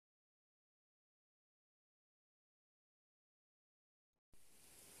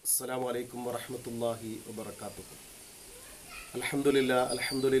السلام عليكم ورحمة الله وبركاته. الحمد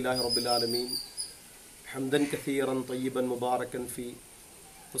لله رب العالمين حمدا كثيرا طيبا مباركا فيه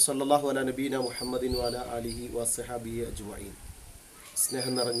وصلى الله على نبينا محمد وعلى آله وصحبه أجمعين.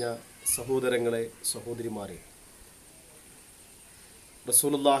 സ്നേഹം നിറഞ്ഞ സഹോദരങ്ങളെ സഹോദരിമാരെ,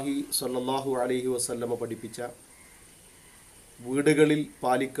 റസൂലുള്ളാഹി സ്വല്ലല്ലാഹു അലൈഹി വസല്ലമ പഠിപ്പിച്ച വീടുകളിൽ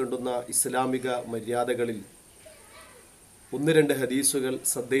പാലിക്കേണ്ടുന്ന ഇസ്ലാമിക മര്യാദകളിൽ ഒന്ന് രണ്ട് ഹദീസുകൾ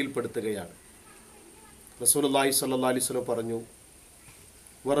ശ്രദ്ധയിൽപ്പെടുത്തുകയാണ്. റസൂലുള്ളാഹി സ്വല്ലല്ലാഹു അലൈഹി വസല്ലം പറഞ്ഞു,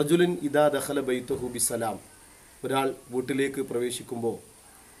 വറജുലിൻ ഇദാ ദഖല ബൈതഹു ബിസലാം, ഒരാൾ വീട്ടിലേക്ക് പ്രവേശിക്കുമ്പോൾ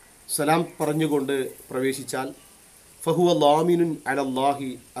സലാം പറഞ്ഞുകൊണ്ട് പ്രവേശിച്ചാൽ ഫഹുവ ലാമിനുൻ അലല്ലാഹി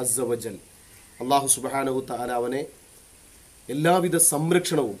അസ്സ വജൽ, അല്ലാഹു സുബ്ഹാനഹു തആല അവനെ എല്ലാവിധ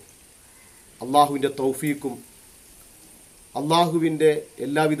സംരക്ഷണവും അള്ളാഹുവിൻ്റെ തൗഫീഖും അള്ളാഹുവിൻ്റെ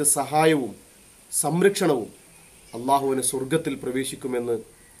എല്ലാവിധ സഹായവും സംരക്ഷണവും അള്ളാഹുവിന് സ്വർഗത്തിൽ പ്രവേശിക്കുമെന്ന്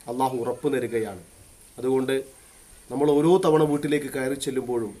അള്ളാഹു ഉറപ്പ് തരികയാണ്. അതുകൊണ്ട് നമ്മൾ ഓരോ തവണ വീട്ടിലേക്ക് കയറി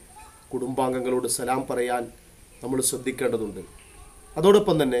ചെല്ലുമ്പോഴും കുടുംബാംഗങ്ങളോട് സലാം പറയാൻ നമ്മൾ ശ്രദ്ധിക്കേണ്ടതുണ്ട്.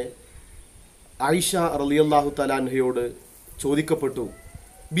 അതോടൊപ്പം തന്നെ ആയിഷ റളിയല്ലാഹു തആല അൻഹയോട് ചോദിക്കപ്പെട്ടു,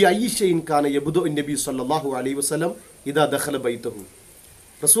 ബി അയ്യിഷൈൻ കാന യബ്ദു നബി സല്ലല്ലാഹു അലൈഹി വസല്ലം ഇദാ ദഖല ബൈതഹു,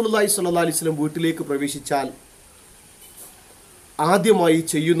 റസൂലുള്ളാഹി സ്വല്ലല്ലാഹു അലൈഹി വസല്ലം വീട്ടിലേക്ക് പ്രവേശിച്ചാൽ ആദ്യമായി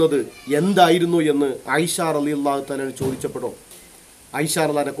ചെയ്യുന്നത് എന്തായിരുന്നു എന്ന് ആയിഷ റളിയല്ലാഹു തആല ചോദിച്ചപ്പോൾ ആയിഷ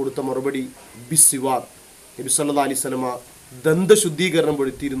റളിയല്ലാഹു കൊടുത്ത മറുപടി ബിസ്സിവാക്, നബി സല്ലല്ലാഹു അലൈഹി വസല്ലമ ദന്തശുദ്ധീകരണം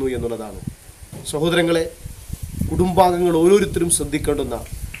വരുത്തിയിരുന്നു എന്നുള്ളതാണ്. സഹോദരങ്ങളെ, കുടുംബാംഗങ്ങൾ ഓരോരുത്തരും ശ്രദ്ധിക്കേണ്ടുന്ന,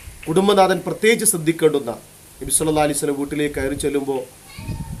 കുടുംബനാഥൻ പ്രത്യേകിച്ച് ശ്രദ്ധിക്കേണ്ടുന്ന, നബി സല്ലല്ലാഹു അലൈഹി വസല്ലം വീട്ടിലേക്ക് കയറി ചെല്ലുമ്പോൾ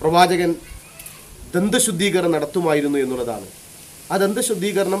പ്രവാചകൻ ദന്തശുദ്ധീകരണം നടത്തുമായിരുന്നു എന്നുള്ളതാണ്. ആ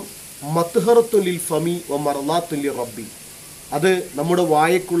ദന്തശുദ്ധീകരണം മത്ഹറത്തുൻ ലിൽ ഫമി വ മർളാത്തുൻ ലിർ റബ്ബി, അത് നമ്മുടെ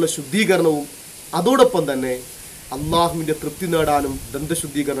വായക്കുള്ള ശുദ്ധീകരണവും അതോടൊപ്പം തന്നെ അള്ളാഹുവിൻ്റെ തൃപ്തി നേടാനും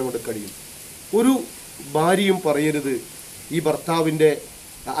ദന്തശുദ്ധീകരണം കൊണ്ട് കഴിയും. ഒരു ഭാര്യയും പറയരുത് ഈ ഭർത്താവിൻ്റെ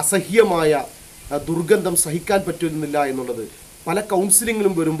അസഹ്യമായ ദുർഗന്ധം സഹിക്കാൻ പറ്റുന്നില്ല എന്നുള്ളത്. പല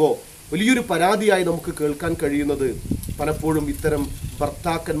കൗൺസിലിങ്ങിലും വരുമ്പോൾ വലിയൊരു പരാതിയായി നമുക്ക് കേൾക്കാൻ കഴിയുന്നത് പലപ്പോഴും ഇത്തരം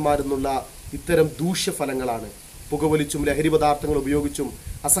ഭർത്താക്കന്മാരെന്നുള്ള ഇത്തരം ദൂഷ്യഫലങ്ങളാണ്. പുകവലിച്ചും ലഹരി പദാർത്ഥങ്ങൾ ഉപയോഗിച്ചും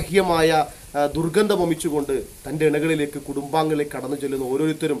അസഹ്യമായ ദുർഗന്ധം വമിച്ചുകൊണ്ട് തൻ്റെ ഇണകളിലേക്ക് കുടുംബാംഗങ്ങളിലേക്ക് കടന്നു ചെല്ലുന്ന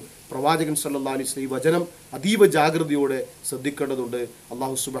ഓരോരുത്തരും പ്രവാചകൻ സല്ലല്ലാഹു അലൈഹി വസല്ലം ഈ വചനം അതീവ ജാഗ്രതയോടെ ശ്രദ്ധിക്കേണ്ടതുണ്ട്.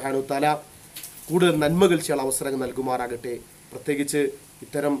 അല്ലാഹു സുബ്ഹാനഹു തആല കൂടുതൽ നന്മകൾ ചെയ്യാൻ അവസരങ്ങൾ നൽകുമാറാകട്ടെ. പ്രത്യേകിച്ച്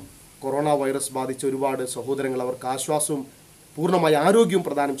ഇത്തരം കൊറോണ വൈറസ് ബാധിച്ച ഒരുപാട് സഹോദരങ്ങൾ, അവർക്ക് ആശ്വാസവും പൂർണ്ണമായ ആരോഗ്യവും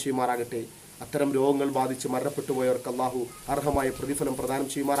പ്രദാനം ചെയ്യുമാറാകട്ടെ. അത്തരം രോഗങ്ങൾ ബാധിച്ച് മരണപ്പെട്ടു പോയവർക്ക് അള്ളാഹു അർഹമായ പ്രതിഫലം പ്രദാനം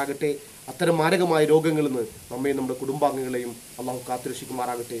ചെയ്യുമാറാകട്ടെ. അത്തരം മാരകമായ രോഗങ്ങളിൽ നിന്ന് നമ്മയും നമ്മുടെ കുടുംബാംഗങ്ങളെയും അള്ളാഹു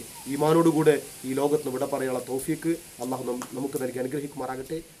കാത്തുരക്ഷിക്കുമാറാകട്ടെ. ഈമാനോടുകൂടെ ഈ ലോകത്ത് വിട പറയാനുള്ള തൗഫീക്ക് അള്ളാഹു നമുക്ക് നൽകി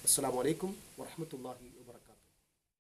അനുഗ്രഹിക്കുമാറാകട്ടെ. അസ്സലാമു അലൈക്കും വറഹ്മത്തുള്ളാഹി വബറകാതുഹു.